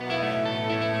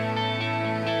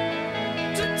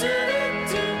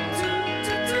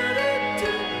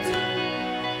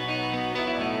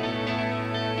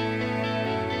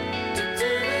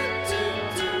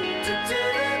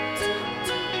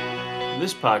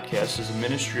This podcast is a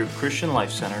ministry of Christian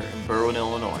Life Center in Berwyn,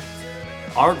 Illinois.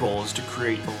 Our goal is to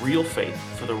create a real faith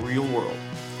for the real world,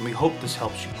 and we hope this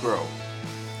helps you grow.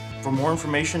 For more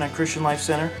information on Christian Life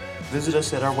Center, visit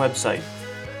us at our website,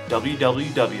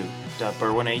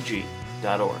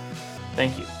 www.berwynag.org.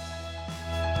 Thank you.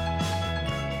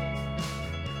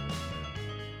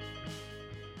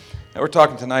 Now we're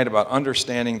talking tonight about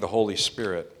understanding the Holy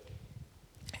Spirit.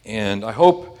 And I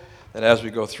hope that as we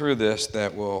go through this,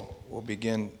 that we'll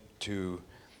begin to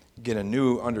get a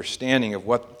new understanding of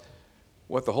what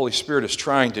the Holy Spirit is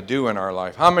trying to do in our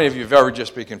life. How many of you have ever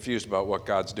just been confused about what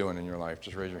God's doing in your life?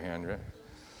 Just raise your hand, right?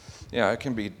 Yeah, it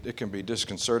can be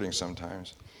disconcerting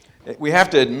sometimes. We have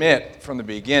to admit from the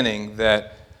beginning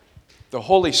that the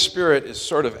Holy Spirit is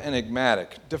sort of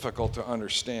enigmatic, difficult to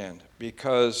understand,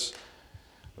 because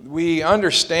we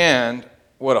understand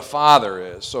what a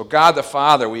father is. So God the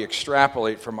Father, we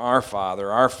extrapolate from our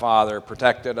Father. Our Father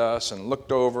protected us and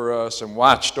looked over us and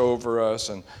watched over us.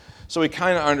 And so we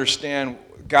kind of understand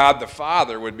God the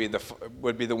Father would be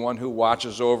the one who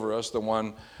watches over us, the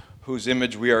one whose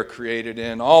image we are created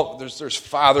in. There's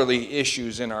fatherly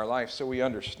issues in our life, so we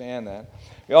understand that.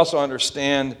 We also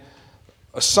understand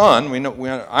a son.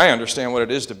 I understand what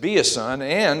it is to be a son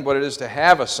and what it is to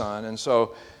have a son. And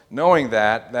so knowing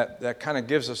that kind of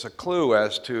gives us a clue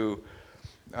as to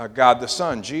God the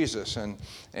Son, Jesus,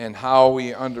 and how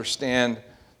we understand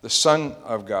the Son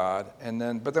of God.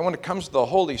 But then when it comes to the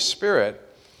Holy Spirit,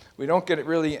 we don't get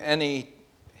really any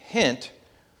hint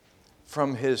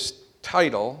from his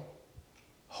title,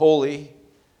 Holy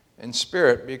and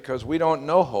Spirit, because we don't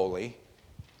know Holy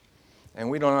and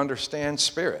we don't understand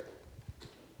Spirit.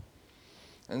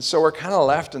 And so we're kind of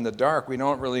left in the dark. We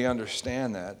don't really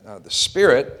understand that. The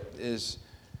Spirit is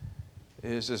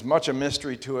as much a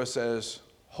mystery to us as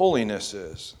holiness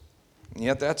is. And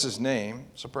yet that's his name.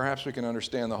 So perhaps we can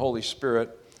understand the Holy Spirit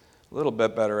a little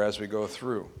bit better as we go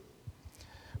through.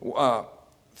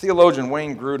 Theologian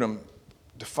Wayne Grudem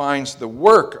defines the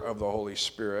work of the Holy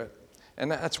Spirit. And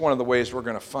that's one of the ways we're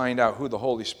going to find out who the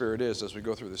Holy Spirit is as we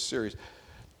go through this series.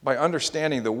 By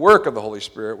understanding the work of the Holy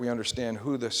Spirit, we understand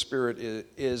who the Spirit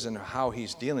is and how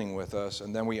he's dealing with us,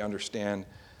 and then we understand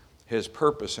his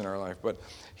purpose in our life. But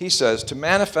he says to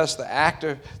manifest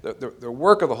the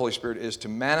work of the Holy Spirit is to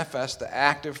manifest the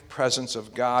active presence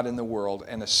of God in the world,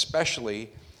 and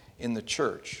especially in the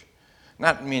church.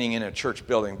 Not meaning in a church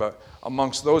building, but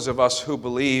amongst those of us who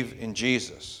believe in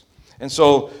Jesus. And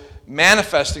so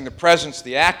manifesting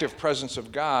the active presence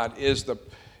of God is the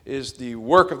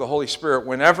work of the Holy Spirit.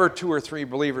 Whenever two or three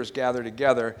believers gather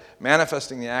together,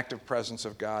 manifesting the active presence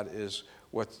of God is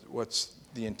what's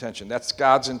the intention. That's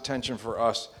God's intention for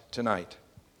us tonight.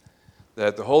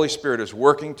 That the Holy Spirit is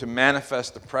working to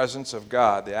manifest the presence of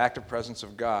God, the active presence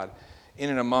of God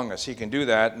in and among us. He can do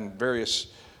that in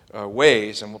various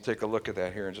ways, and we'll take a look at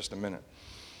that here in just a minute.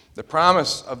 The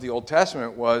promise of the Old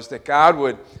Testament was that God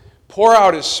would pour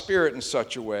out his Spirit in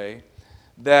such a way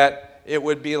that it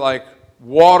would be like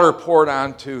water poured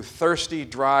onto thirsty,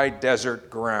 dry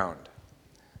desert ground.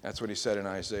 That's what he said in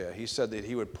Isaiah. He said that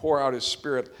he would pour out his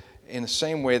Spirit in the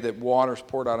same way that water's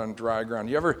poured out on dry ground.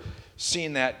 You ever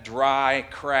seen that dry,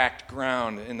 cracked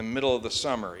ground in the middle of the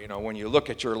summer? You know, when you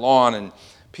look at your lawn and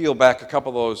peel back a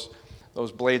couple of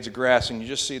those blades of grass and you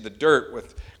just see the dirt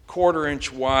with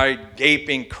quarter-inch wide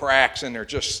gaping cracks and they're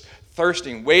just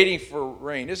thirsting, waiting for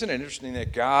rain. Isn't it interesting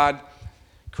that God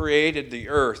created the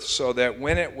earth so that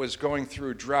when it was going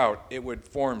through drought, it would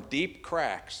form deep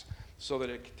cracks so that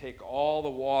it could take all the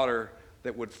water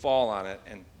that would fall on it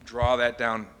and draw that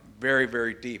down very,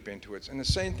 very deep into it. And the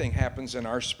same thing happens in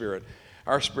our spirit.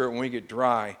 Our spirit, when we get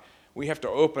dry, we have to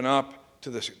open up to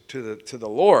the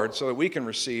Lord so that we can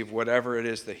receive whatever it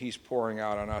is that he's pouring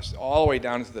out on us, all the way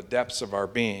down into the depths of our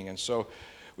being. And so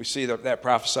we see that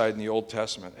prophesied in the Old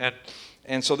Testament.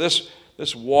 And so this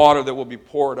water that will be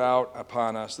poured out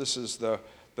upon us, this is the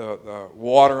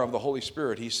water of the Holy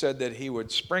Spirit. He said that he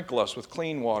would sprinkle us with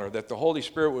clean water, that the Holy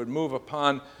Spirit would move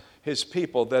upon his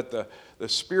people, that the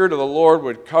Spirit of the Lord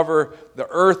would cover the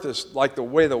earth is like the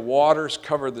way the waters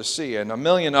cover the sea, and a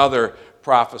million other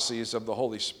prophecies of the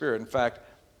Holy Spirit. In fact,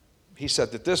 he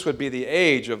said that this would be the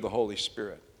age of the Holy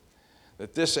Spirit,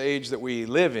 that this age that we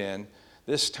live in,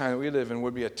 this time that we live in,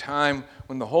 would be a time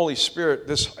when the Holy Spirit,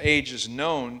 this age is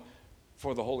known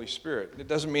for the Holy Spirit. It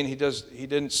doesn't mean he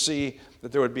didn't see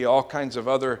that there would be all kinds of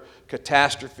other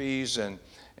catastrophes and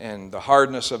the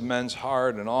hardness of men's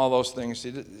heart and all those things.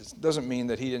 It doesn't mean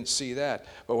that he didn't see that.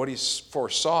 But what he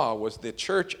foresaw was the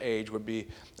church age would be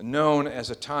known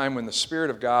as a time when the Spirit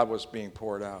of God was being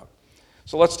poured out.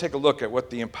 So let's take a look at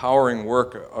what the empowering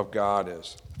work of God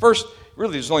is. First,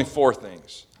 really, there's only four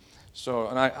things. So,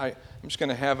 and I'm just going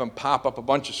to have them pop up a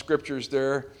bunch of scriptures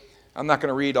there. I'm not going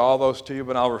to read all those to you,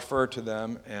 but I'll refer to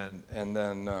them, and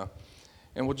then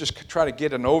we'll just try to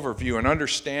get an overview, an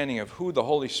understanding of who the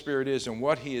Holy Spirit is and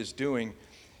what He is doing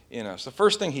in us. The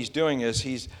first thing He's doing is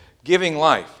He's giving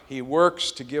life. He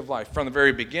works to give life. From the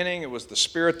very beginning, it was the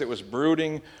Spirit that was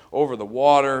brooding over the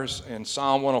waters. In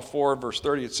Psalm 104, verse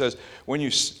 30, it says, when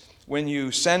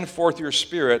you send forth your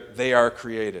Spirit, they are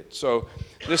created. So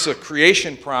this is a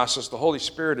creation process. The Holy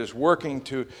Spirit is working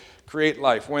to create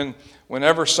life.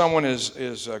 Whenever someone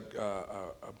is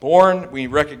born, we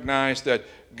recognize that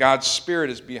God's Spirit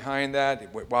is behind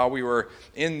that. While we were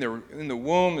in the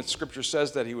womb, the Scripture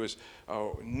says that He was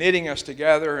knitting us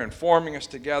together and forming us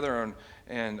together,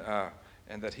 and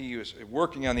that He was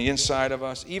working on the inside of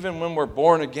us. Even when we're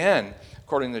born again,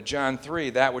 according to John 3,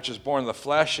 that which is born of the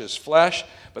flesh is flesh,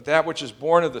 but that which is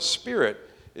born of the Spirit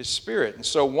is spirit. And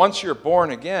so once you're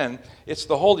born again, it's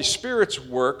the Holy Spirit's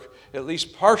work, at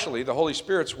least partially the Holy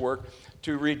Spirit's work,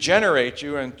 to regenerate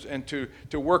you and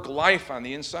to work life on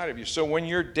the inside of you. So when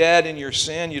you're dead in your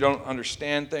sin, you don't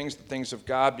understand things, the things of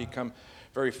God become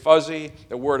very fuzzy,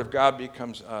 the Word of God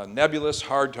becomes nebulous,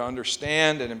 hard to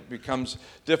understand, and it becomes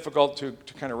difficult to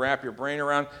kind of wrap your brain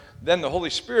around. Then the Holy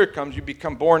Spirit comes, you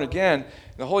become born again,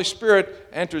 and the Holy Spirit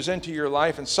enters into your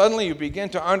life, and suddenly you begin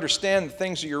to understand the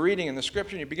things that you're reading in the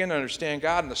Scripture, and you begin to understand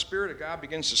God, and the Spirit of God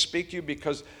begins to speak to you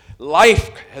because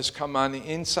life has come on the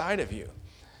inside of you.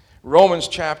 Romans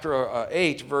chapter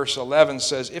 8, verse 11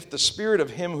 says, "If the Spirit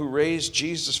of Him who raised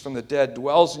Jesus from the dead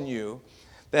dwells in you,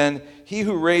 then He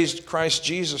who raised Christ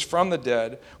Jesus from the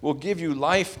dead will give you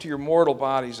life to your mortal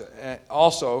bodies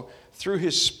also through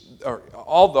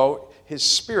although His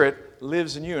Spirit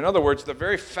lives in you." In other words, the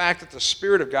very fact that the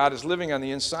Spirit of God is living on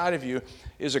the inside of you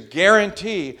is a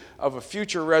guarantee of a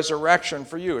future resurrection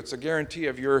for you. It's a guarantee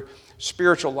of your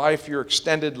spiritual life, your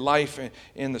extended life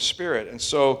in the Spirit. And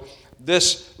so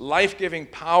this life-giving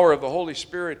power of the Holy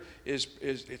Spirit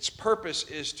its purpose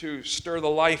is to stir the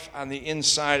life on the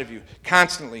inside of you.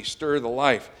 Constantly stir the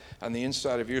life on the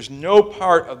inside of you. There's no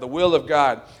part of the will of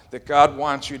God that God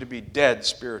wants you to be dead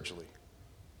spiritually.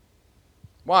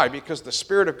 Why? Because the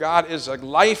Spirit of God is a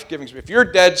life-giving Spirit. If you're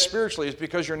dead spiritually, it's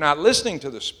because you're not listening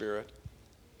to the Spirit.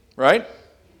 Right?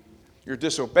 You're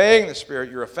disobeying the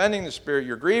Spirit, you're offending the Spirit,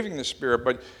 you're grieving the Spirit.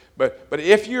 But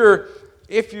if you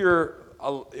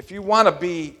want to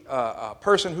be a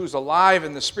person who's alive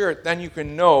in the Spirit, then you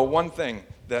can know one thing,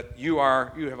 that you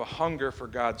have a hunger for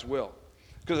God's will.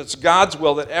 Because it's God's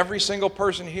will that every single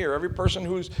person here, every person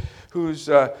who's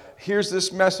hears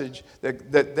this message,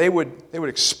 that they would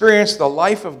experience the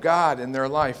life of God in their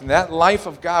life, and that life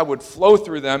of God would flow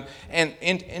through them and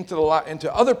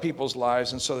into other people's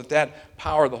lives, and so that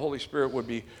power of the Holy Spirit would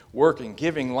be working,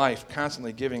 giving life,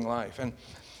 constantly giving life.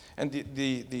 And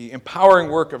the empowering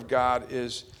work of God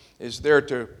is there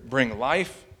to bring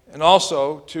life and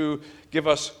also to give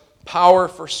us power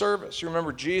for service. You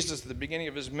remember Jesus at the beginning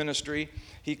of His ministry,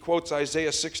 He quotes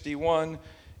Isaiah 61.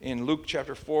 In Luke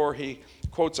chapter 4, He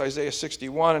quotes Isaiah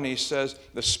 61 and He says,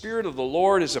 "The Spirit of the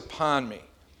Lord is upon me."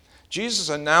 Jesus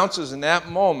announces in that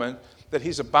moment that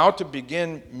He's about to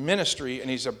begin ministry and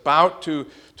He's about to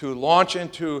launch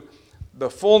into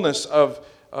the fullness of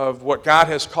what God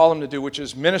has called Him to do, which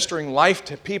is ministering life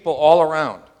to people all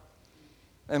around.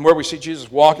 And where we see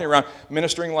Jesus walking around,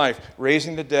 ministering life,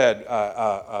 raising the dead,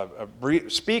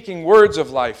 speaking words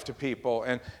of life to people,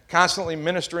 and constantly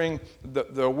ministering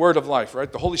the word of life, right?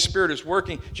 The Holy Spirit is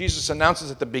working. Jesus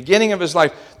announces at the beginning of His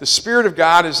life, the Spirit of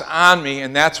God is on me,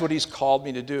 and that's what He's called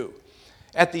me to do.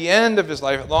 At the end of His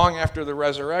life, long after the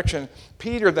resurrection,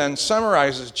 Peter then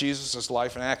summarizes Jesus'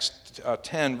 life in Acts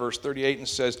 10, verse 38, and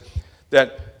says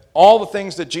that all the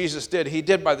things that Jesus did, He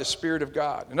did by the Spirit of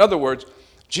God. In other words,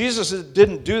 Jesus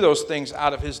didn't do those things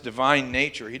out of His divine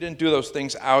nature. He didn't do those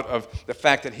things out of the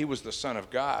fact that He was the Son of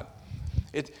God.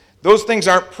 Those things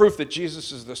aren't proof that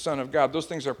Jesus is the Son of God. Those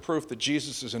things are proof that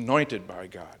Jesus is anointed by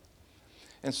God.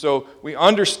 And so we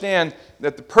understand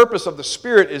that the purpose of the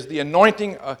Spirit is the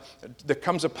anointing that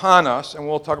comes upon us, and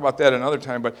we'll talk about that another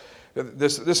time, but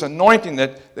this anointing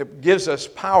that gives us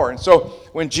power. And so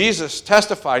when Jesus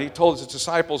testified, He told His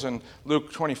disciples in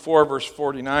Luke 24, verse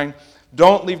 49,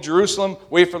 "Don't leave Jerusalem.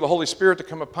 Wait for the Holy Spirit to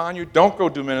come upon you. Don't go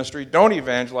do ministry. Don't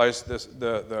evangelize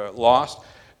the lost.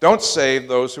 Don't save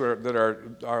those that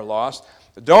are lost.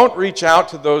 Don't reach out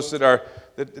to those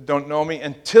that don't know me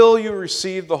until you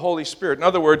receive the Holy Spirit." In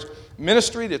other words,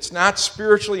 ministry that's not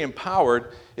spiritually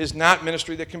empowered is not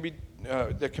ministry that can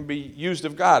be used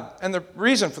of God. And the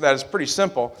reason for that is pretty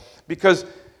simple, because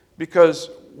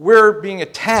we're being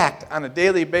attacked on a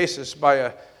daily basis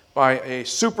by a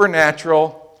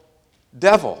supernatural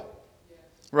devil.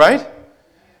 Right?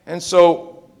 And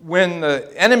so when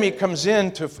the enemy comes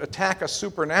in to attack us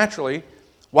supernaturally,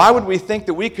 why would we think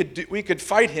that we could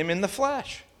fight him in the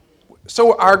flesh?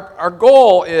 So our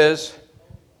goal is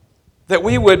that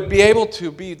we would be able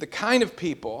to be the kind of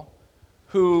people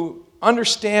who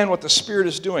understand what the Spirit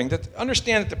is doing, that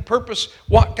understand that the purpose,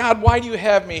 God, why do you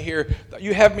have me here?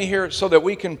 You have me here so that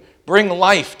we can bring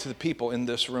life to the people in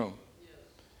this room.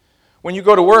 When you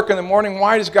go to work in the morning,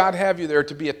 why does God have you there?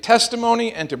 To be a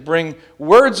testimony and to bring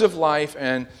words of life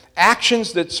and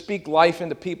actions that speak life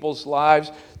into people's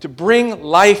lives, to bring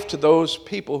life to those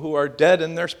people who are dead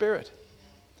in their spirit.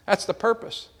 That's the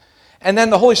purpose. And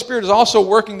then the Holy Spirit is also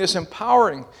working this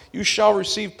empowering. You shall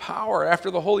receive power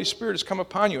after the Holy Spirit has come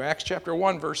upon you. Acts chapter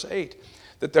 1, verse 8.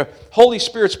 That the Holy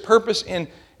Spirit's purpose in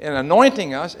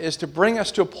anointing us is to bring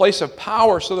us to a place of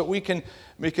power so that we can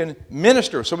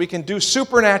minister, so we can do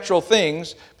supernatural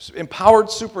things, empowered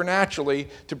supernaturally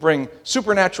to bring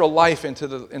supernatural life into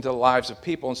the lives of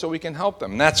people, and so we can help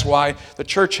them. And that's why the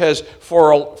church has,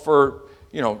 for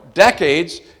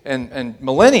decades and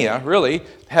millennia, really,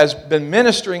 has been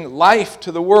ministering life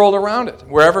to the world around it.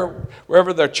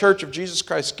 Wherever the Church of Jesus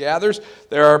Christ gathers,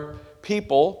 there are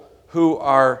people who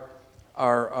are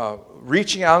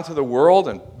reaching out to the world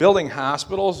and building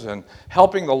hospitals and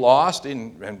helping the lost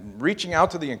and reaching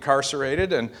out to the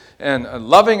incarcerated and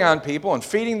loving on people and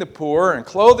feeding the poor and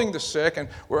clothing the sick and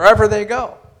wherever they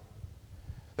go.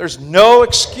 There's no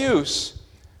excuse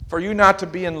for you not to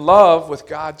be in love with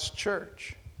God's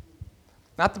church.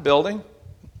 Not the building.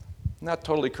 I'm not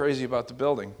totally crazy about the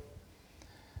building.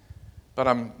 But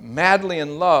I'm madly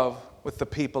in love with the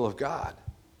people of God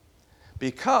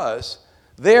because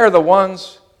they are the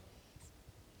ones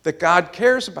that God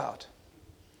cares about.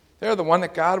 They're the ones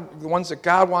that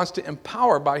God wants to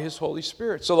empower by His Holy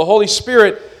Spirit. So the Holy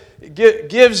Spirit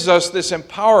gives us this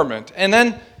empowerment. And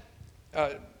then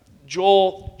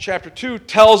Joel chapter 2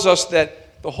 tells us that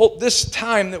this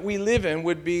time that we live in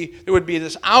would be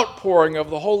this outpouring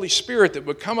of the Holy Spirit that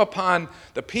would come upon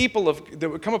the people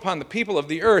of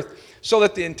the earth, so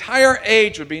that the entire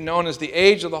age would be known as the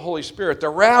age of the Holy Spirit. The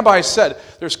rabbi said,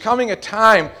 "There's coming a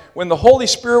time when the Holy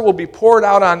Spirit will be poured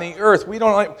out on the earth."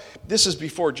 This is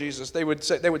before Jesus. They would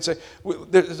say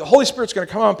the Holy Spirit's going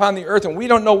to come upon the earth, and we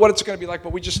don't know what it's going to be like,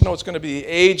 but we just know it's going to be the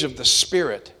age of the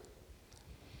Spirit.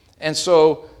 And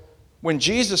so when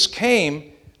Jesus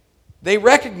came, they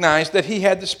recognized that He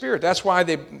had the Spirit. That's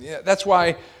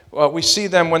why we see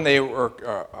them when they were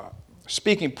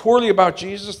speaking poorly about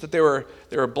Jesus, that they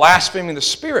were blaspheming the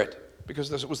Spirit,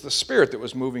 because it was the Spirit that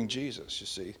was moving Jesus, you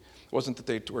see. It wasn't that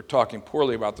they were talking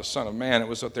poorly about the Son of Man. It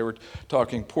was that they were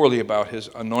talking poorly about His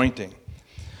anointing.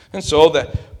 And so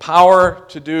that power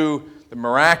to do the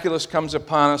miraculous comes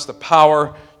upon us, the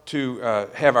power to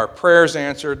have our prayers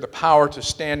answered, the power to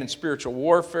stand in spiritual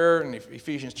warfare. And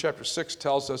Ephesians chapter 6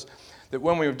 tells us that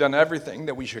when we've done everything,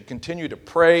 that we should continue to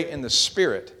pray in the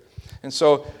Spirit. And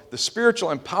so the spiritual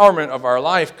empowerment of our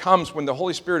life comes when the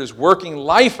Holy Spirit is working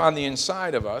life on the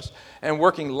inside of us and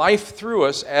working life through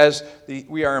us as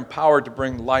we are empowered to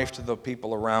bring life to the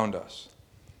people around us.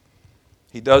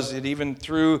 He does it even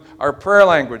through our prayer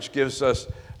language, gives us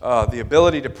the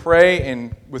ability to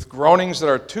pray with groanings that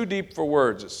are too deep for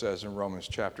words, it says in Romans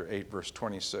chapter 8, verse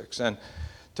 26. And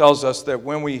tells us that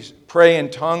when we pray in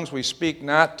tongues, we speak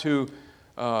not to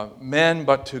men,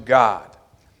 but to God.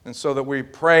 And so that we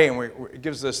pray, and it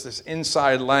gives us this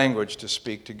inside language to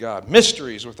speak to God.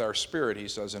 Mysteries with our spirit, he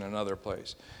says in another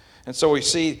place. And so we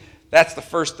see that's the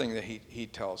first thing that he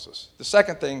tells us. The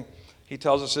second thing he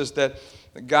tells us is that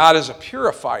God is a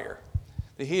purifier.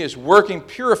 That He is working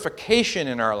purification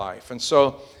in our life. And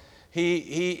so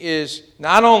He is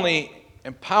not only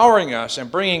empowering us and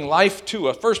bringing life to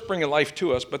us, first bringing life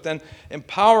to us, but then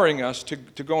empowering us to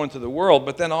go into the world,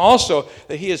 but then also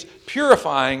that He is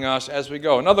purifying us as we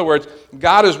go. In other words,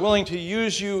 God is willing to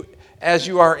use you as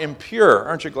you are impure.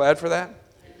 Aren't you glad for that?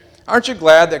 Aren't you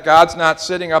glad that God's not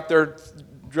sitting up there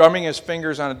drumming His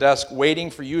fingers on a desk waiting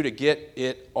for you to get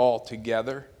it all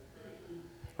together?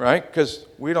 Right? Because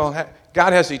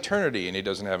God has eternity, and He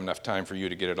doesn't have enough time for you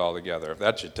to get it all together.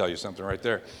 That should tell you something right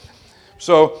there.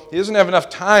 So He doesn't have enough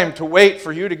time to wait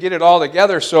for you to get it all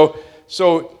together. So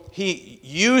He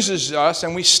uses us,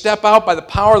 and we step out by the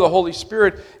power of the Holy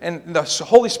Spirit. And the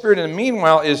Holy Spirit, in the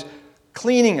meanwhile, is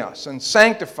cleaning us and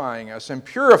sanctifying us and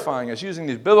purifying us, using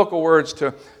these biblical words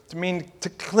to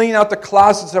clean out the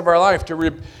closets of our life, to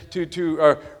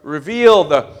reveal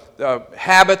the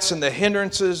habits and the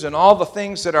hindrances and all the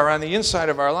things that are on the inside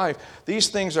of our life. These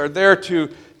things are there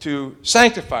to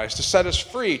sanctify us, to set us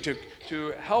free,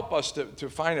 to help us to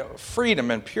find freedom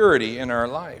and purity in our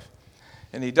life.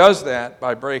 And he does that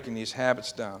by breaking these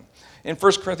habits down. In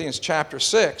 1 Corinthians chapter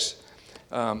 6,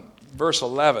 verse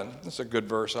 11, this is a good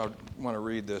verse. I want to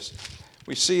read this.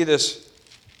 We see this.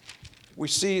 We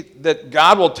see that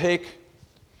God will take,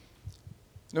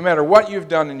 no matter what you've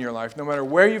done in your life, no matter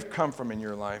where you've come from in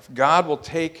your life, God will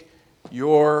take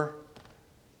your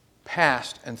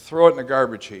past and throw it in a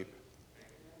garbage heap.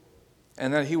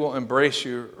 And then he will embrace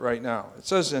you right now. It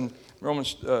says in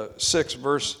Romans 6,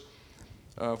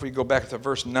 if we go back to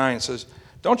verse 9, it says,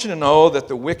 "Don't you know that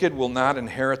the wicked will not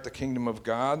inherit the kingdom of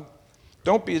God?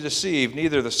 Don't be deceived,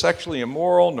 neither the sexually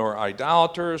immoral, nor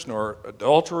idolaters, nor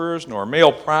adulterers, nor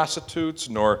male prostitutes,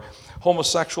 nor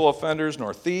homosexual offenders,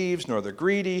 nor thieves, nor the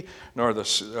greedy, nor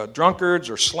the drunkards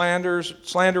or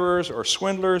slanderers or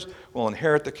swindlers will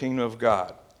inherit the kingdom of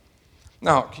God."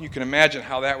 Now, you can imagine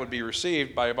how that would be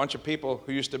received by a bunch of people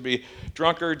who used to be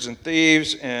drunkards and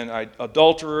thieves and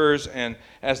adulterers, and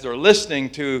as they're listening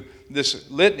to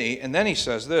this litany, and then he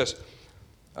says this,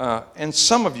 and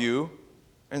some of you,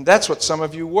 and that's what some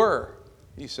of you were,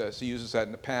 he says. He uses that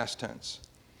in the past tense.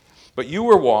 "But you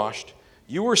were washed,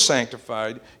 you were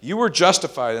sanctified, you were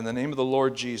justified in the name of the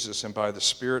Lord Jesus and by the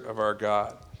Spirit of our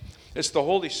God." It's the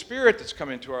Holy Spirit that's come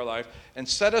into our life and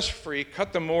set us free,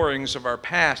 cut the moorings of our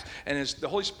past. And it's the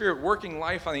Holy Spirit working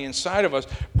life on the inside of us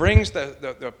brings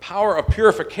the power of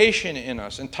purification in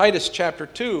us. In Titus chapter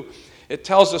 2, it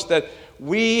tells us that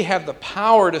we have the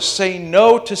power to say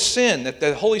no to sin, that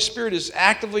the Holy Spirit is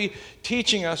actively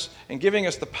teaching us and giving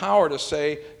us the power to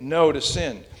say no to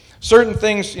sin. Certain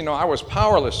things, I was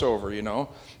powerless over,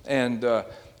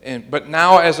 but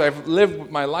now as I've lived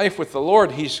my life with the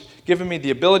Lord, he's given me the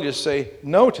ability to say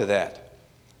no to that.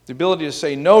 The ability to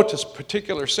say no to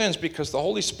particular sins, because the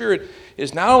Holy Spirit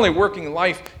is not only working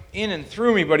life in and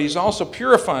through me, but he's also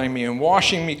purifying me and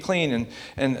washing me clean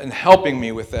and helping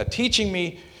me with that. Teaching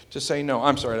me to say no.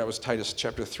 I'm sorry, that was Titus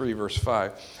chapter 3, verse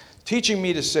 5. Teaching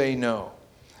me to say no.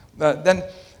 Then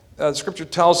the Scripture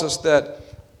tells us that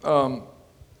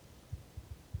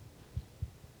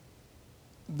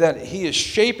he is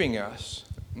shaping us,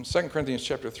 in 2 Corinthians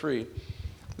chapter 3,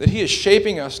 that he is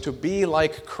shaping us to be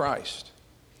like Christ.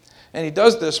 And he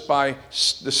does this by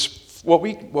what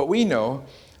we know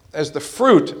as the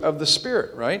fruit of the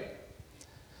Spirit, right?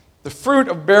 The fruit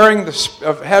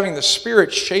of having the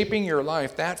Spirit shaping your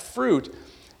life, that fruit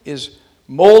is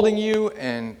molding you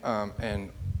and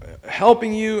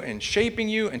helping you and shaping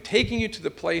you and taking you to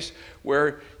the place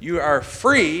where you are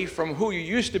free from who you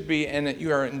used to be, and that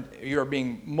you are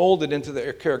being molded into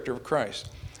the character of Christ.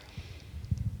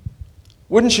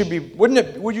 Wouldn't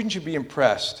you be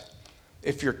impressed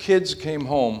if your kids came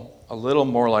home a little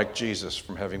more like Jesus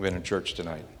from having been in church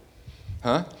tonight?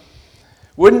 Huh?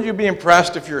 Wouldn't you be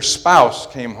impressed if your spouse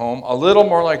came home a little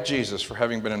more like Jesus for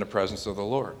having been in the presence of the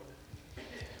Lord?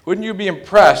 Wouldn't you be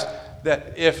impressed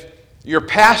that if your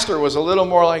pastor was a little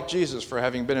more like Jesus for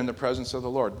having been in the presence of the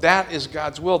Lord? That is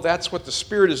God's will. That's what the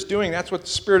Spirit is doing. That's what the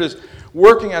Spirit is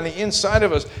working on the inside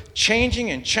of us,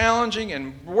 changing and challenging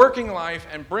and working life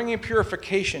and bringing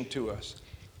purification to us.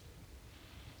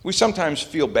 We sometimes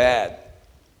feel bad.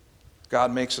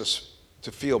 God makes us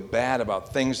to feel bad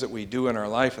about things that we do in our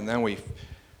life, and then we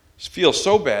feel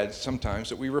so bad sometimes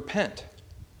that we repent.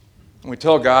 And we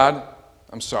tell God,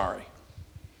 "I'm sorry."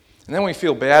 And then we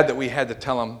feel bad that we had to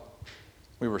tell him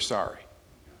we were sorry.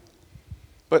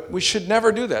 But we should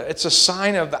never do that. It's a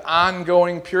sign of the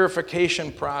ongoing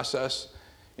purification process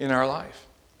in our life.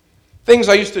 Things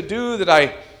I used to do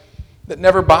that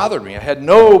never bothered me. I had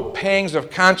no pangs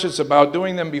of conscience about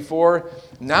doing them before.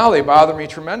 Now they bother me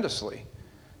tremendously.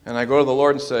 And I go to the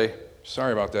Lord and say,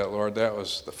 "Sorry about that, Lord. That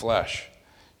was the flesh."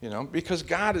 Because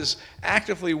God is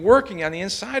actively working on the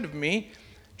inside of me,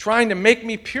 trying to make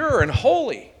me pure and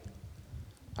holy.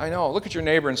 I know. Look at your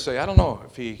neighbor and say, "I don't know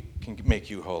if he can make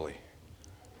you holy."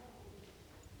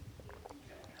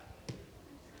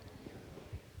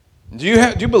 Do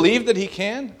you believe that he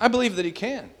can? I believe that he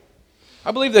can.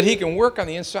 I believe that he can work on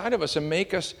the inside of us and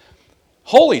make us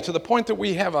holy to the point that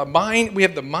we have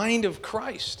the mind of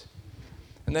Christ,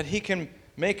 and that he can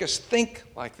make us think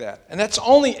like that. And that's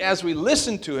only as we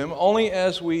listen to him, only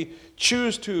as we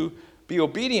choose to be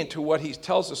obedient to what he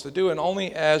tells us to do, and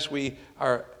only as we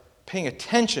are paying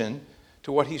attention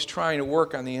to what he's trying to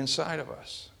work on the inside of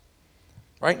us.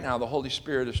 Right now, the Holy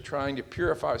Spirit is trying to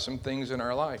purify some things in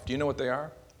our life. Do you know what they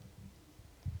are?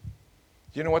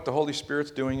 Do you know what the Holy Spirit's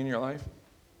doing in your life?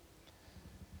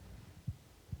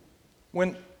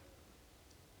 When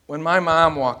my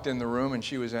mom walked in the room and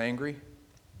she was angry,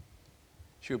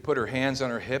 she would put her hands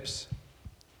on her hips,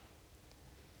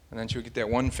 and then she would get that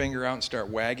one finger out and start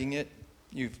wagging it.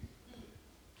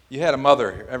 You had a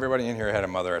mother. Everybody in here had a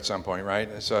mother at some point, right?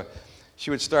 And so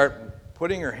she would start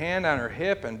putting her hand on her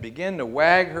hip and begin to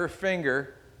wag her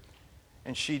finger,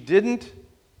 and she didn't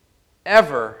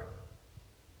ever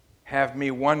have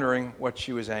me wondering what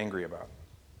she was angry about.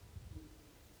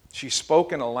 She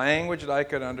spoke in a language that I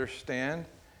could understand,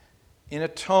 in a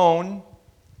tone,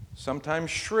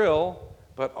 sometimes shrill,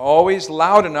 but always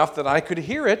loud enough that I could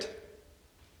hear it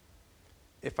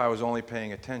if I was only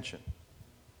paying attention.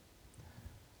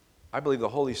 I believe the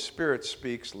Holy Spirit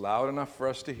speaks loud enough for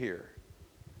us to hear,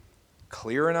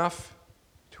 clear enough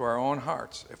to our own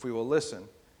hearts if we will listen.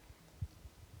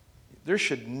 There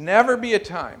should never be a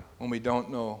time when we don't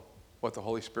know what the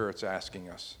Holy Spirit's asking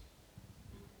us.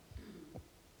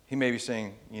 He may be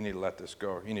saying, you need to let this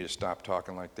go. You need to stop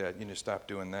talking like that. You need to stop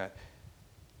doing that.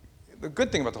 The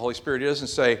good thing about the Holy Spirit, he doesn't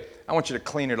say, I want you to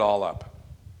clean it all up.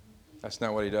 That's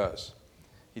not what he does.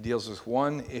 He deals with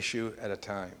one issue at a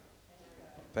time.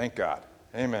 Thank God.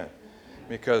 Amen.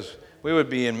 Because we would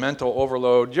be in mental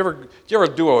overload. Did you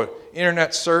ever do an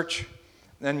internet search?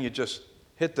 Then you just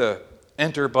hit the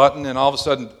enter button, and all of a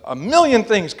sudden a million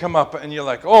things come up, and you're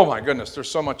like, oh my goodness,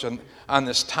 there's so much on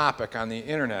this topic on the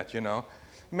internet, you know.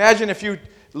 Imagine if you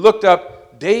looked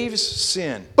up Dave's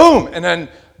sin. Boom! And then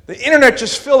the internet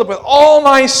just filled up with all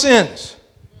my sins.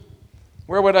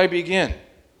 Where would I begin?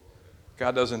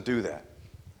 God doesn't do that.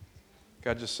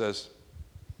 God just says,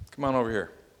 come on over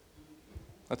here.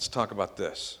 Let's talk about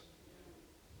this.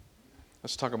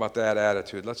 Let's talk about that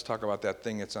attitude. Let's talk about that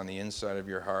thing that's on the inside of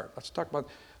your heart. Let's talk about,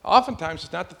 oftentimes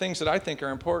it's not the things that I think are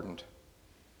important.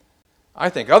 I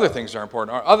think other things are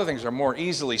important. Other things are more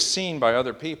easily seen by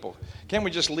other people. Can't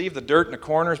we just leave the dirt in the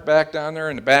corners back down there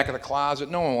in the back of the closet?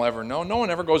 No one will ever know. No one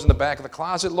ever goes in the back of the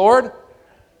closet, Lord.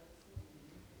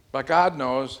 But God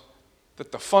knows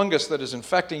that the fungus that is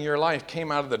infecting your life came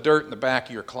out of the dirt in the back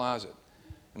of your closet.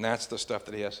 And that's the stuff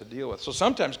that he has to deal with. So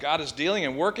sometimes God is dealing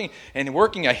and working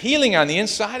a healing on the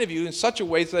inside of you in such a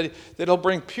way that he'll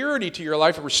bring purity to your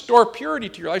life, restore purity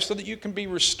to your life so that you can be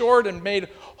restored and made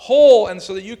whole, and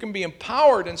so that you can be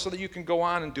empowered, and so that you can go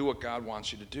on and do what God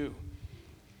wants you to do.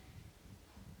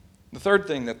 The third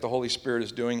thing that the Holy Spirit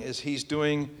is doing is he's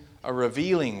doing a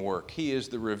revealing work. He is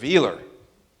the revealer.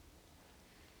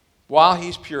 While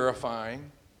he's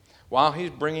purifying, while he's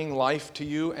bringing life to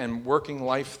you and working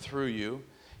life through you,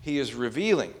 he is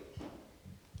revealing.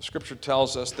 The Scripture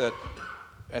tells us that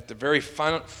at the very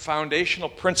foundational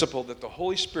principle that the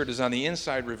Holy Spirit is on the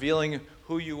inside revealing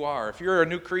who you are. If you're a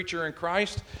new creature in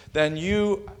Christ, then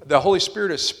the Holy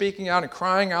Spirit is speaking out and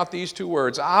crying out these two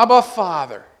words, Abba,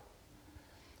 Father.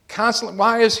 Constantly,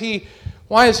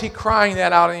 why is he crying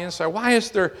that out on the inside? Why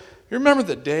is there, you remember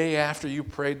the day after you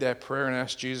prayed that prayer and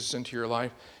asked Jesus into your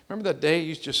life? Remember that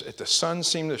day the sun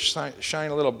seemed to shine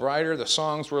a little brighter, the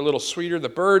songs were a little sweeter, the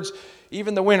birds,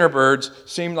 even the winter birds,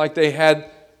 seemed like they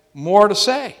had more to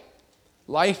say.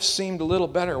 Life seemed a little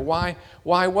better. Why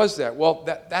was that? Well,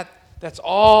 that's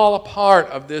all a part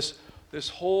of this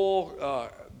whole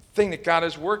thing that God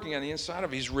is working on the inside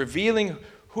of. He's revealing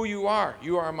who you are.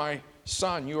 You are my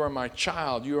son. You are my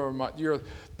child. You're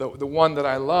the one that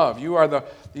I love.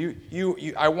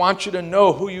 I want you to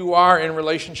know who you are in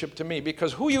relationship to me,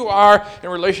 because who you are in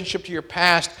relationship to your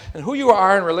past, and who you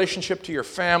are in relationship to your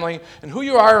family, and who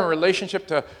you are in relationship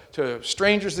to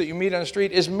strangers that you meet on the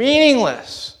street is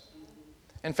meaningless.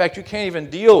 In fact, you can't even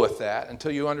deal with that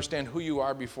until you understand who you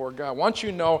are before God. Once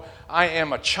you know I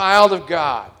am a child of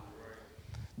God,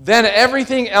 then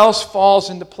everything else falls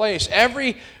into place.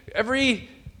 Every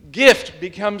gift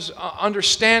becomes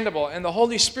understandable, and the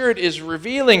Holy Spirit is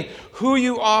revealing who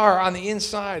you are on the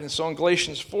inside. And so in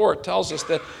Galatians 4, it tells us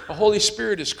that the Holy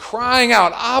Spirit is crying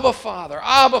out, Abba, Father,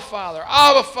 Abba, Father,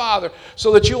 Abba, Father,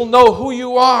 so that you'll know who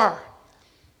you are.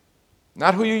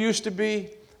 Not who you used to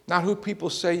be, not who people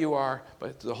say you are,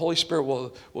 but the Holy Spirit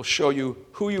will show you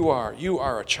who you are. You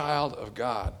are a child of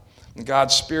God. And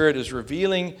God's Spirit is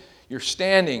revealing your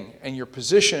standing and your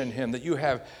position in Him, that you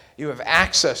have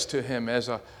access to Him as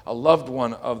a loved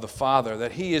one of the Father,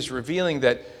 that He is revealing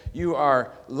that you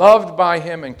are loved by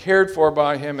Him and cared for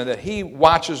by Him, and that He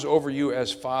watches over you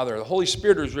as Father. The Holy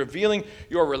Spirit is revealing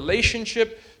your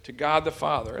relationship to God the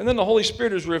Father. And then the Holy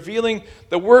Spirit is revealing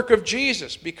the work of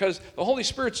Jesus, because the Holy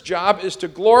Spirit's job is to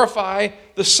glorify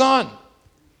the Son.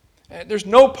 And there's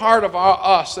no part of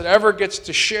us that ever gets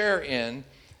to share in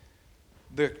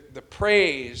the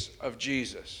praise of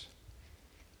Jesus.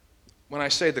 When I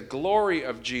say the glory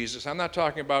of Jesus, I'm not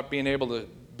talking about being able to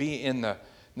be in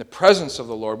the presence of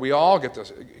the Lord. We all get to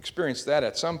experience that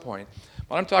at some point.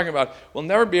 What I'm talking about, we'll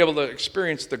never be able to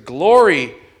experience the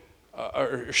glory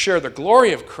or share the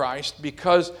glory of Christ,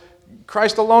 because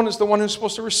Christ alone is the one who's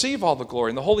supposed to receive all the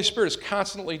glory, and the Holy Spirit is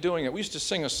constantly doing it. We used to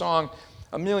sing a song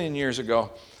a million years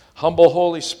ago, "Humble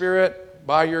Holy Spirit,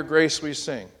 by your grace we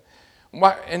sing."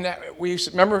 Remember we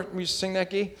used to sing that,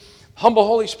 Guy? Humble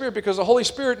Holy Spirit, because the Holy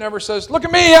Spirit never says, "Look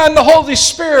at me, I'm the Holy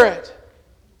Spirit."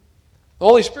 The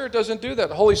Holy Spirit doesn't do that.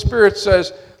 The Holy Spirit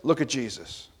says, "Look at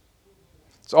Jesus."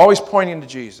 It's always pointing to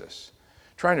Jesus,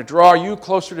 trying to draw you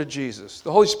closer to Jesus.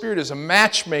 The Holy Spirit is a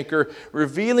matchmaker,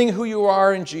 revealing who you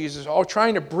are in Jesus, all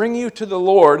trying to bring you to the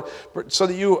Lord so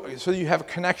that you have a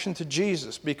connection to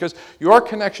Jesus, because your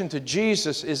connection to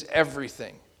Jesus is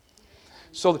everything.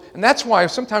 And that's why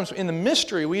sometimes in the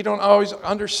mystery we don't always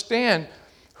understand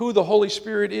who the Holy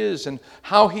Spirit is and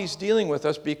how He's dealing with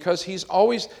us, because He's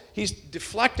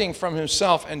deflecting from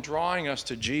Himself and drawing us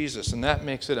to Jesus, and that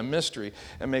makes it a mystery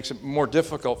and makes it more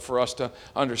difficult for us to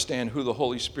understand who the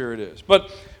Holy Spirit is.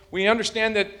 But we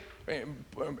understand that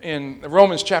in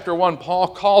Romans chapter 1, Paul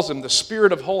calls Him the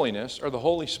Spirit of holiness, or the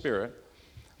Holy Spirit.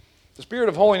 The Spirit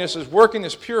of holiness is working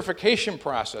this purification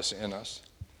process in us.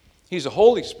 He's a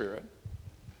Holy Spirit,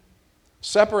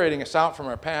 separating us out from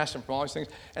our past and from all these things,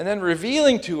 and then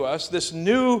revealing to us this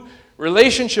new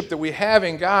relationship that we have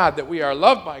in God, that we are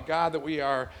loved by God, that we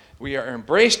are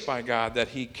embraced by God, that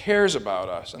He cares about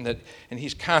us, and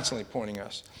He's constantly pointing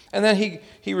us. And then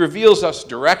He reveals us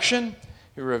direction.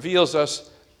 He reveals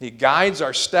us, He guides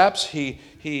our steps.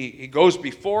 He goes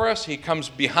before us. He comes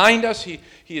behind us. He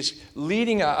is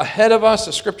leading ahead of us.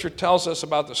 The Scripture tells us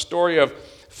about the story of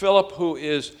Philip, who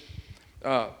is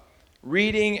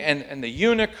reading, and the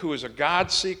eunuch, who is a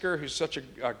God seeker, who's such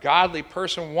a godly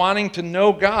person, wanting to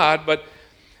know God.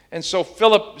 And so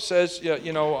Philip says,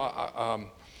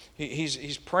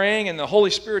 he's praying, and the Holy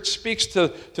Spirit speaks to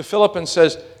Philip and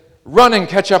says, "Run and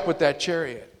catch up with that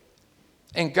chariot."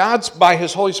 And God, by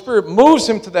His Holy Spirit, moves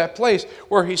him to that place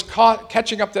where he's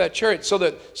catching up to that chariot, so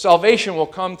that salvation will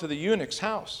come to the eunuch's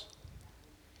house.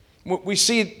 We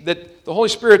see that the Holy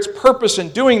Spirit's purpose in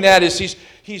doing that is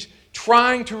He's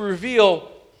trying to reveal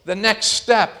the next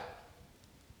step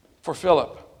for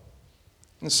Philip.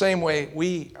 In the same way,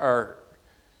 we are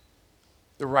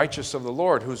the righteous of the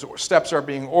Lord, whose steps are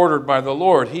being ordered by the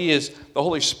Lord. The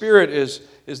Holy Spirit is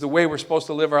the way we're supposed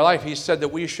to live our life. He said that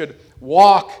we should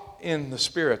walk in the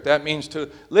Spirit. That means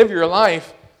to live your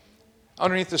life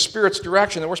underneath the Spirit's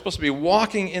direction, that we're supposed to be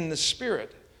walking in the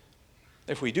Spirit.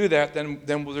 If we do that, then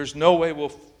there's no way we'll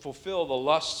fulfill the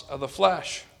lusts of the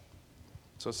flesh.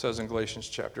 So it says in Galatians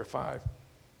chapter 5.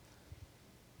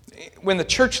 When the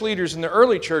church leaders in the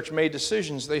early church made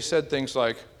decisions, they said things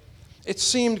like, "It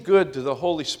seemed good to the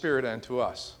Holy Spirit and to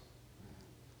us."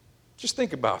 Just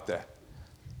think about that.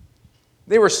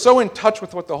 They were so in touch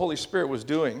with what the Holy Spirit was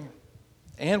doing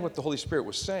and what the Holy Spirit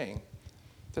was saying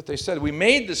that they said, "We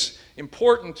made this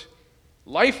important,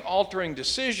 life-altering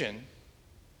decision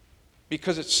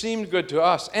because it seemed good to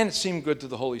us and it seemed good to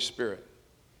the Holy Spirit."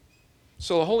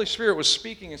 So the Holy Spirit was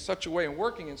speaking in such a way and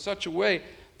working in such a way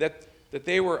that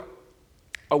they were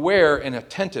aware and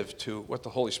attentive to what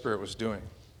the Holy Spirit was doing.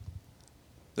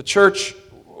 The church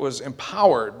was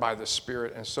empowered by the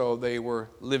Spirit, and so they were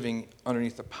living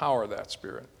underneath the power of that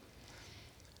Spirit.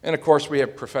 And of course, we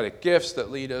have prophetic gifts that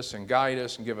lead us and guide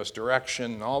us and give us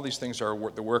direction, and all these things are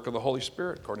the work of the Holy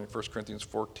Spirit, according to 1 Corinthians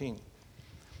 14.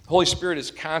 The Holy Spirit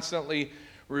is constantly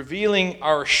revealing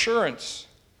our assurance,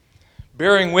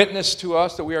 bearing witness to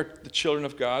us that we are the children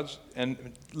of God,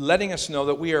 and letting us know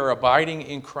that we are abiding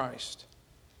in Christ.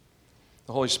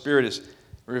 The Holy Spirit is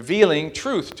revealing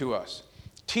truth to us,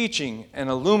 teaching and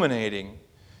illuminating.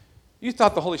 You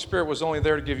thought the Holy Spirit was only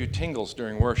there to give you tingles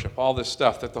during worship, all this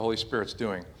stuff that the Holy Spirit's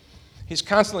doing. He's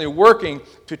constantly working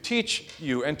to teach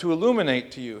you and to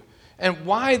illuminate to you. And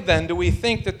why then do we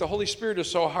think that the Holy Spirit is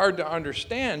so hard to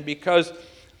understand? Because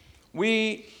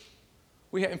we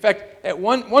in fact, at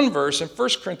one verse in 1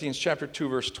 Corinthians chapter 2,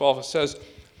 verse 12, it says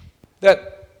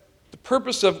that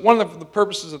one of the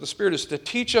purposes of the Spirit is to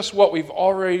teach us what we've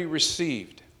already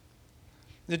received.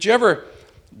 Did you ever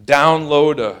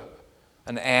download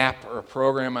an app or a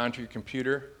program onto your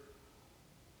computer?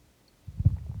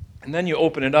 And then you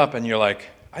open it up and you're like,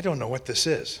 "I don't know what this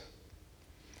is.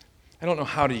 I don't know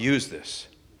how to use this."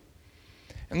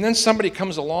 And then somebody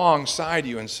comes alongside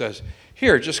you and says,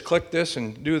 "Here, just click this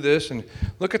and do this and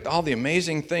look at all the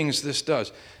amazing things this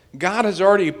does." God has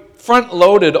already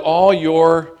front-loaded all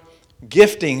your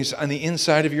giftings on the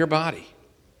inside of your body.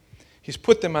 He's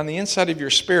put them on the inside of your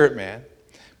spirit, man.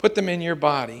 Put them in your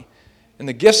body. And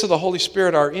the gifts of the Holy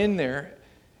Spirit are in there.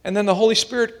 And then the Holy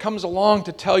Spirit comes along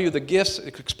to tell you the gifts, to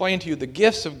explain to you the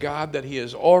gifts of God that He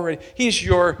has already. He's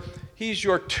your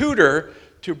tutor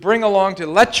to bring along, to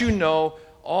let you know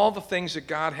all the things that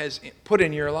God has put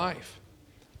in your life.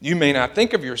 You may not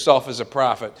think of yourself as a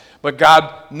prophet, but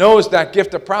God knows that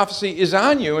gift of prophecy is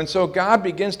on you, and so God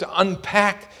begins to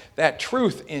unpack that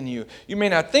truth in you. You may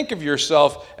not think of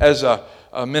yourself as a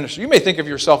minister. You may think of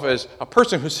yourself as a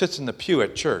person who sits in the pew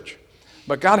at church.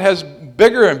 But God has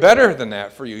bigger and better than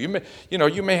that for you.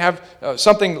 You may have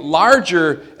something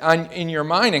larger in your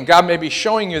mind, and God may be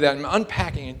showing you that and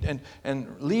unpacking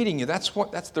and leading you. That's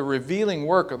the revealing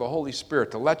work of the Holy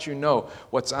Spirit, to let you know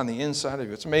what's on the inside of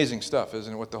you. It's amazing stuff,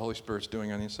 isn't it, what the Holy Spirit's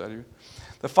doing on the inside of you?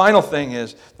 The final thing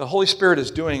is the Holy Spirit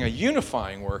is doing a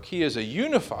unifying work. He is a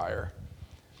unifier.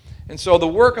 And so the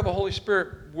work of the Holy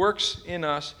Spirit works in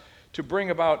us to bring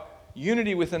about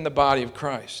unity within the body of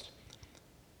Christ.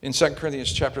 In 2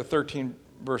 Corinthians chapter 13,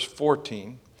 verse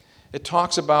 14, it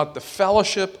talks about the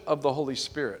fellowship of the Holy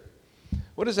Spirit.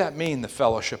 What does that mean, the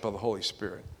fellowship of the Holy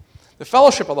Spirit? The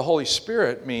fellowship of the Holy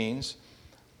Spirit means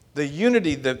the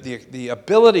unity, the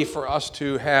ability for us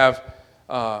to have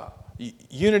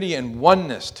unity and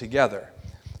oneness together,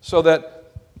 so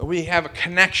that we have a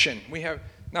connection.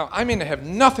 Now, I mean to have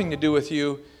nothing to do with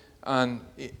you on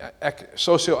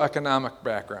socioeconomic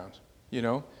backgrounds,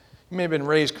 You may have been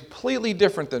raised completely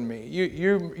different than me.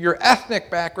 Your ethnic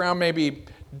background may be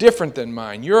different than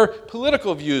mine. Your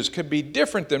political views could be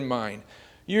different than mine.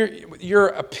 Your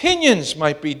opinions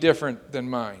might be different than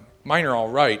mine. Mine are all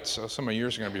right, so some of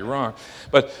yours are going to be wrong.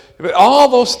 But all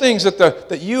those things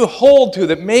that you hold to,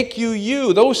 that make you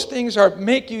you, those things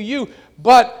make you you.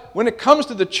 But when it comes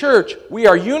to the church, we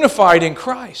are unified in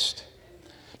Christ.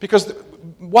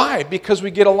 Why? Because we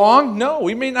get along? No,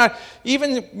 we may not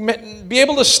even be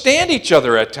able to stand each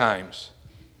other at times.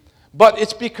 But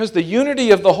it's because the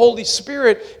unity of the Holy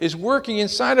Spirit is working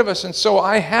inside of us. And so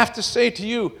I have to say to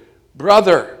you,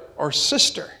 brother or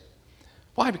sister.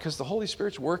 Why? Because the Holy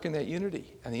Spirit's working that unity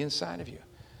on the inside of you.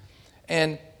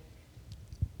 And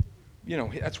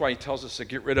that's why he tells us to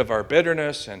get rid of our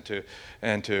bitterness and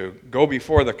to go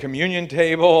before the communion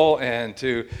table and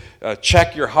to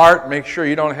check your heart, make sure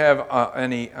you don't have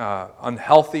any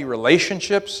unhealthy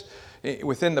relationships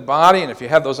within the body. And if you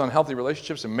have those unhealthy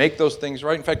relationships, and make those things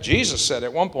right. In fact, Jesus said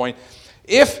at one point,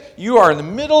 if you are in the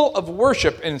middle of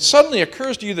worship and it suddenly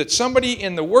occurs to you that somebody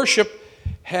in the worship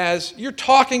you're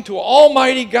talking to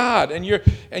Almighty God, and you're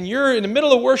in the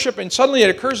middle of worship, and suddenly it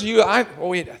occurs to you,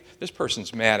 wait, this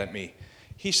person's mad at me.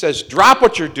 He says, drop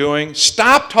what you're doing,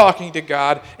 stop talking to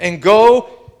God, and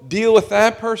go deal with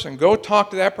that person. Go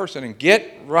talk to that person and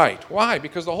get right. Why?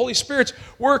 Because the Holy Spirit's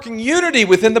working unity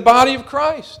within the body of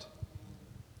Christ.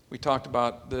 We talked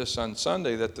about this on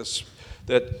Sunday,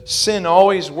 that sin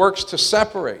always works to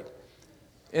separate.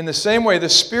 In the same way, the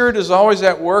Spirit is always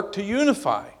at work to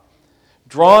unify,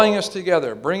 drawing us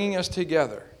together, bringing us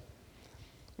together.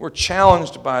 We're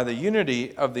challenged by the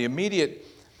unity of the immediate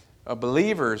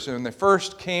believers when they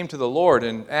first came to the Lord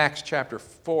in Acts chapter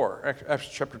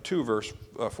 2, verse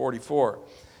 44. It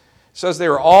says they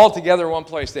were all together in one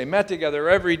place. They met together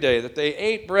every day, that they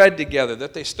ate bread together,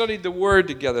 that they studied the Word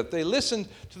together, that they listened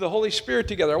to the Holy Spirit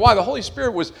together. Why? The Holy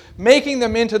Spirit was making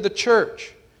them into the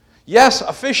church. Yes,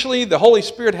 officially the Holy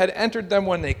Spirit had entered them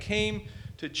when they came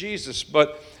to Jesus,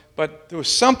 but there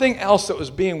was something else that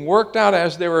was being worked out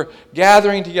as they were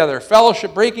gathering together,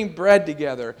 fellowship, breaking bread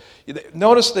together.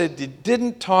 Notice that they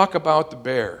didn't talk about the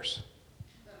bears.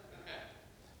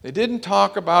 They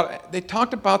talked about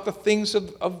the things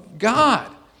of God,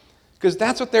 because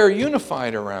that's what they're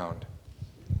unified around.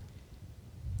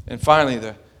 And finally,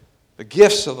 the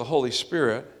gifts of the Holy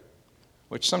Spirit,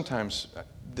 which sometimes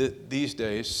these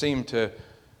days seem to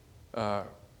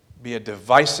be a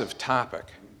divisive topic.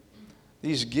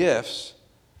 These gifts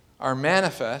are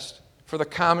manifest for the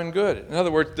common good. In other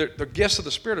words, the gifts of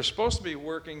the Spirit are supposed to be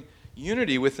working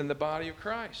unity within the body of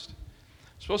Christ.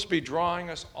 It's supposed to be drawing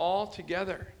us all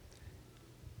together.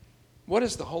 What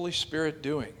is the Holy Spirit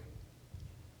doing?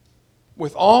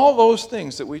 With all those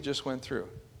things that we just went through,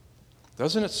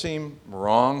 doesn't it seem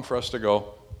wrong for us to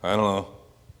go, I don't know?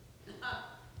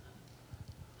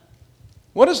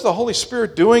 What is the Holy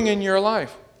Spirit doing in your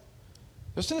life?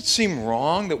 Doesn't it seem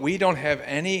wrong that we don't have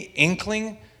any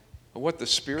inkling of what the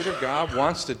Spirit of God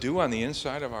wants to do on the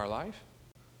inside of our life?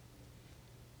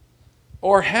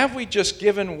 Or have we just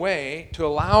given way to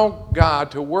allow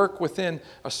God to work within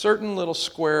a certain little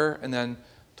square and then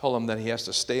told him that he has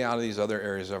to stay out of these other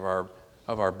areas of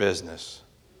our business,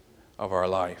 of our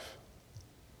life?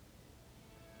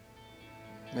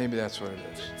 Maybe that's what it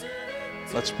is.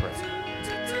 Let's pray.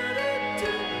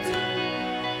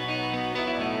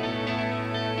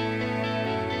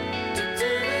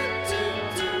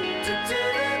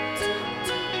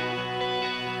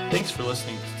 Thanks for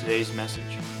listening to today's message.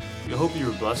 We hope you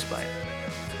were blessed by it.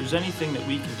 If there's anything that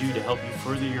we can do to help you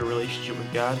further your relationship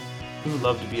with God, we would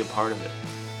love to be a part of it.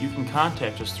 You can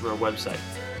contact us through our website,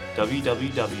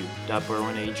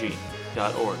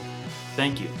 www.berwynag.org.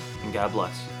 Thank you, and God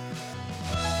bless.